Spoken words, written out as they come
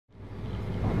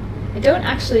I don't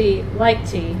actually like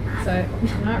tea, so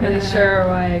I'm not really sure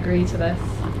why I agree to this.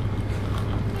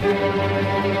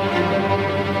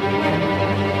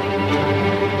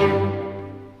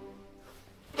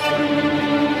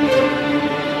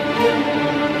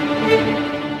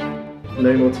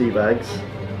 No more tea bags,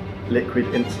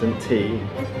 liquid instant tea,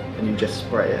 and you just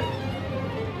spray it.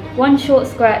 One short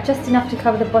squirt, just enough to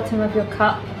cover the bottom of your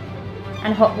cup,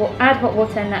 and add hot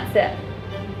water, and that's it.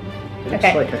 It's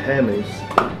like a hair mousse.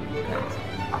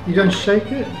 You don't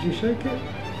shake it? Do you shake it?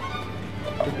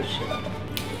 Give it a shake.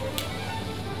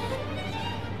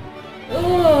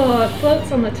 Oh, it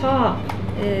floats on the top.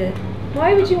 Ew.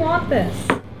 Why would you want this?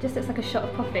 Just looks like a shot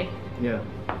of coffee. Yeah.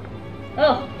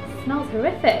 Oh, it smells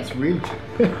horrific. It's really...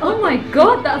 Oh my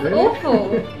god, that's Really?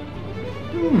 awful.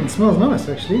 It smells nice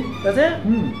actually. Does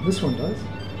it? This one does.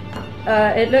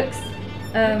 It looks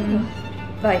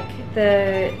like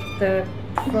the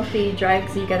frothy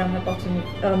dregs you get on the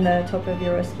top of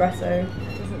your espresso.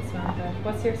 It doesn't smell good.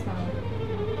 What's your smell?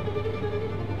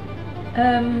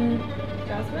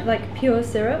 Jasmine? Like pure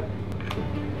syrup.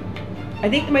 I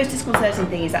think the most disconcerting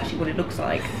thing is actually what it looks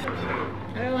like.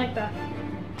 I don't like that.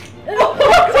 Oh,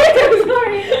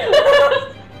 sorry.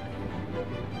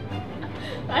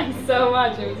 Thanks so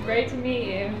much. It was great to meet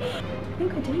you. I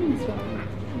think we're doing this wrong.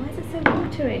 Why is it so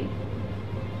watery?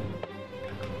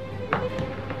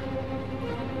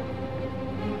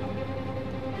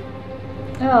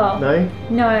 Oh. No?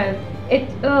 No.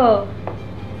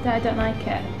 I don't like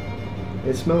it.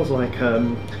 It smells like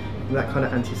that kind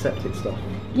of antiseptic stuff.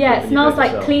 Yeah, it smells like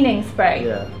yourself. cleaning spray.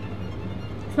 Yeah.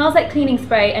 It smells like cleaning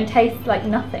spray and tastes like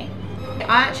nothing.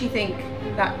 I actually think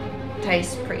that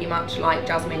tastes pretty much like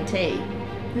jasmine tea.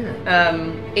 Yeah.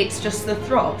 It's just the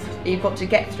froth you've got to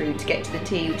get through to get to the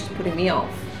tea, which is putting me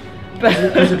off. But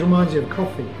Because it reminds you of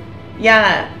coffee.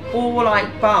 yeah, or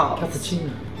like baths.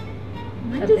 Cappuccino.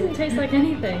 Mine doesn't taste like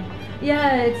anything.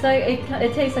 Yeah, it's like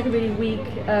it tastes like a really weak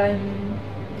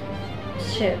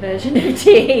shit version of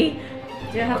tea.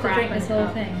 Do I have to drink this whole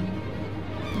thing?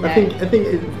 I think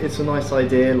it's a nice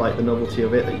idea, like the novelty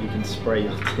of it, that you can spray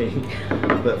your tea.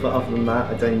 But other than that,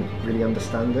 I don't really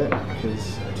understand it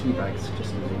because a tea bag's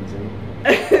just as easy.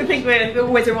 I think we're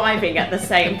always arriving at the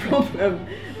same problem.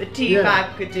 The tea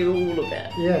bag could do all of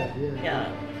it. Yeah.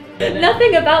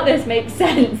 Nothing about this makes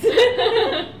sense.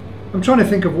 I'm trying to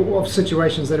think of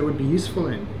situations that it would be useful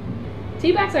in.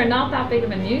 Tea bags are not that big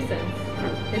of a nuisance.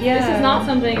 This is not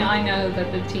something I know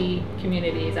that the tea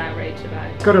community is outraged about.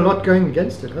 It's got a lot going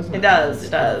against it, hasn't it? It does, it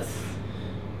does.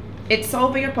 It's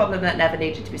solving a problem that never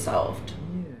needed to be solved.